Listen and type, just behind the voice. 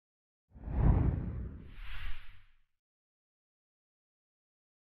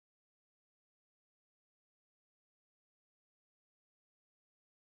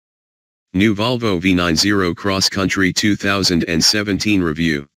New Volvo V90 Cross Country 2017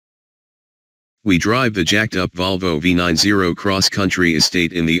 Review. We drive the jacked-up Volvo V90 Cross Country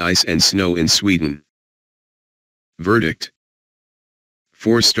estate in the ice and snow in Sweden. Verdict: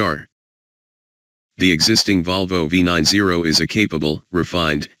 4-star. The existing Volvo V90 is a capable,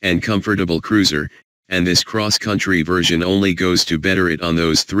 refined, and comfortable cruiser, and this cross-country version only goes to better it on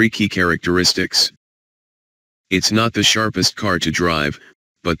those three key characteristics. It's not the sharpest car to drive,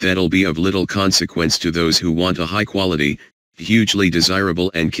 but that'll be of little consequence to those who want a high-quality, hugely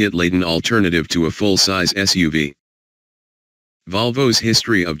desirable and kit-laden alternative to a full-size SUV. Volvo's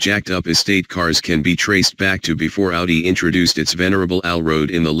history of jacked-up estate cars can be traced back to before Audi introduced its venerable Allroad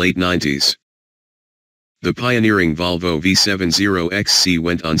in the late 90s. The pioneering Volvo V70 XC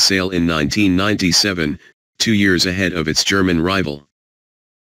went on sale in 1997, 2 years ahead of its German rival.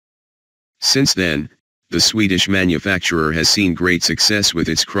 Since then, the Swedish manufacturer has seen great success with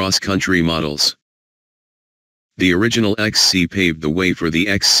its cross-country models. The original XC paved the way for the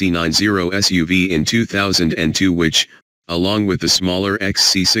XC90 SUV in 2002, which, along with the smaller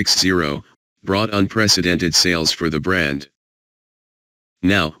XC60, brought unprecedented sales for the brand.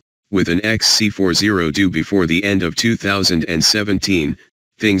 Now, with an XC40 due before the end of 2017,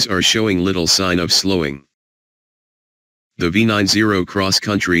 things are showing little sign of slowing. The V90 Cross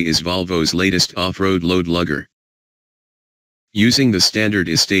Country is Volvo's latest off-road load lugger. Using the standard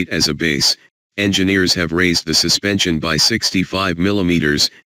estate as a base, engineers have raised the suspension by 65 mm,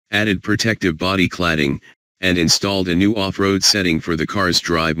 added protective body cladding, and installed a new off-road setting for the car's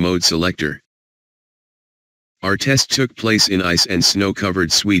drive mode selector. Our test took place in ice and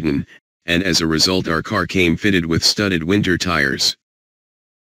snow-covered Sweden, and as a result our car came fitted with studded winter tires.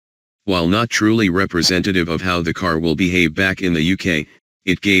 While not truly representative of how the car will behave back in the UK,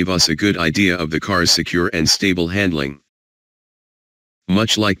 it gave us a good idea of the car's secure and stable handling.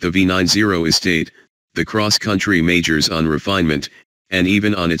 Much like the V90 estate, the Cross Country majors on refinement, and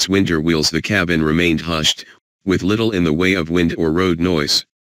even on its winter wheels the cabin remained hushed, with little in the way of wind or road noise.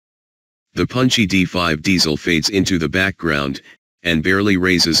 The punchy D5 diesel fades into the background, and barely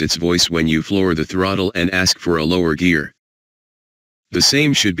raises its voice when you floor the throttle and ask for a lower gear. The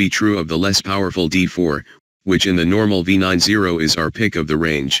same should be true of the less powerful D4, which in the normal V90 is our pick of the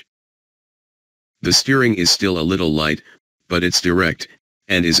range. The steering is still a little light, but it's direct,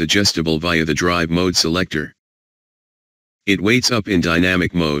 and is adjustable via the drive mode selector. It waits up in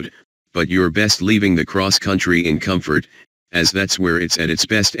dynamic mode, but you're best leaving the cross country in comfort, as that's where it's at its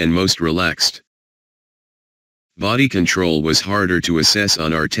best and most relaxed. Body control was harder to assess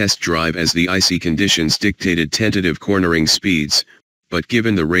on our test drive as the icy conditions dictated tentative cornering speeds, but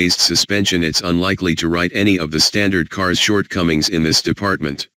given the raised suspension it's unlikely to right any of the standard car's shortcomings in this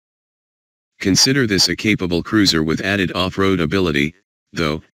department. Consider this a capable cruiser with added off-road ability,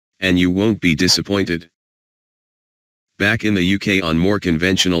 though, and you won't be disappointed. Back in the UK on more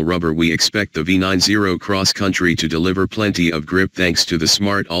conventional rubber we expect the V90 Cross Country to deliver plenty of grip thanks to the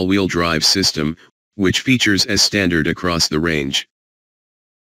smart all-wheel drive system, which features as standard across the range.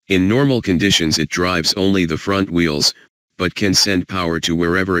 In normal conditions it drives only the front wheels, but can send power to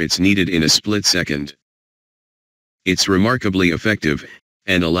wherever it's needed in a split second. It's remarkably effective,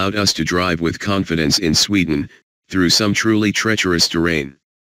 and allowed us to drive with confidence in Sweden, through some truly treacherous terrain.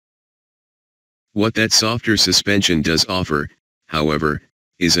 What that softer suspension does offer, however,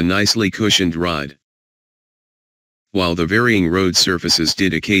 is a nicely cushioned ride. While the varying road surfaces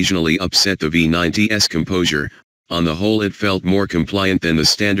did occasionally upset the V90's composure, on the whole it felt more compliant than the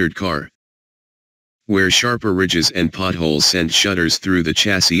standard car. Where sharper ridges and potholes sent shudders through the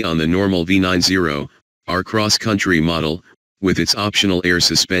chassis on the normal V90, our cross-country model, with its optional air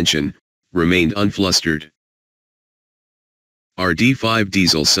suspension, remained unflustered. Our D5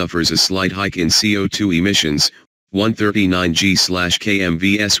 diesel suffers a slight hike in CO2 emissions, 139 g/km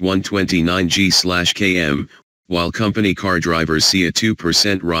vs 129 g/km, while company car drivers see a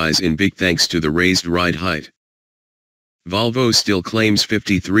 2% rise in BIC thanks to the raised ride height. Volvo still claims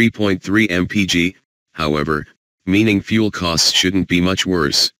 53.3 mpg, however, meaning fuel costs shouldn't be much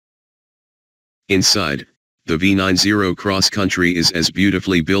worse. Inside, the V90 Cross Country is as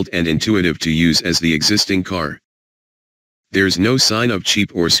beautifully built and intuitive to use as the existing car. There's no sign of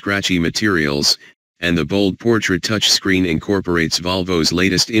cheap or scratchy materials, and the bold portrait touchscreen incorporates Volvo's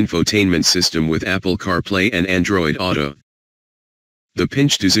latest infotainment system with Apple CarPlay and Android Auto. The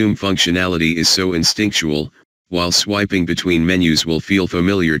pinch-to-zoom functionality is so instinctual, while swiping between menus will feel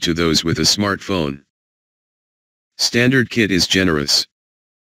familiar to those with a smartphone. Standard kit is generous.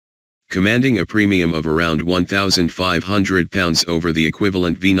 Commanding a premium of around £1,500 over the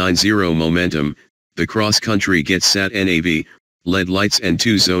equivalent V90 Momentum, the Cross Country gets SAT NAV, LED lights and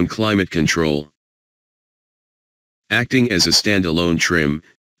 2-zone climate control. Acting as a standalone trim,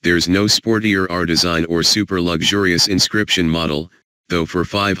 there's no sportier R design or super luxurious inscription model, though for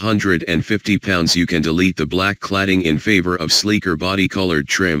 £550 you can delete the black cladding in favor of sleeker body-colored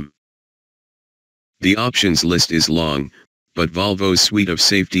trim. The options list is long, but Volvo's suite of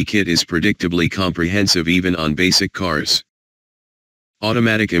safety kit is predictably comprehensive even on basic cars.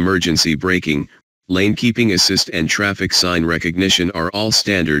 Automatic emergency braking, lane keeping assist and traffic sign recognition are all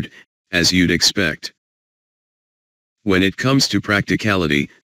standard, as you'd expect. When it comes to practicality,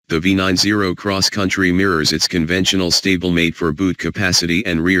 the V90 Cross Country mirrors its conventional stablemate for boot capacity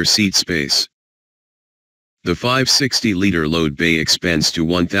and rear seat space. The 560-liter load bay expands to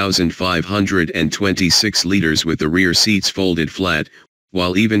 1,526 liters with the rear seats folded flat,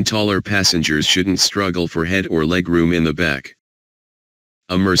 while even taller passengers shouldn't struggle for head or leg room in the back.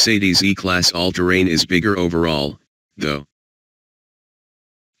 A Mercedes E-Class all-terrain is bigger overall, though.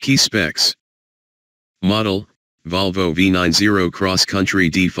 Key specs. Model, Volvo V90 Cross Country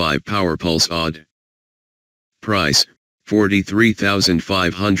D5 PowerPulse Odd. Price,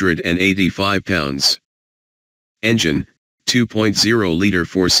 £43,585. Engine, 2.0-liter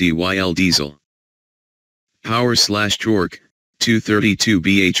 4CYL diesel. Power/torque, 232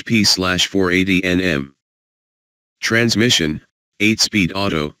 bhp/480 Nm. Transmission, 8-speed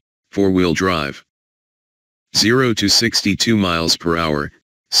auto, 4-wheel drive. 0 to 62 miles per hour,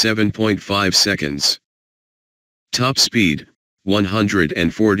 7.5 seconds. Top speed,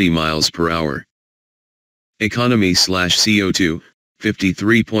 140 miles per hour. Economy/CO2,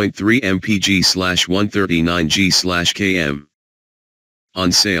 53.3 mpg/139 g/km.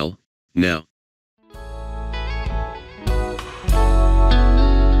 On sale, now.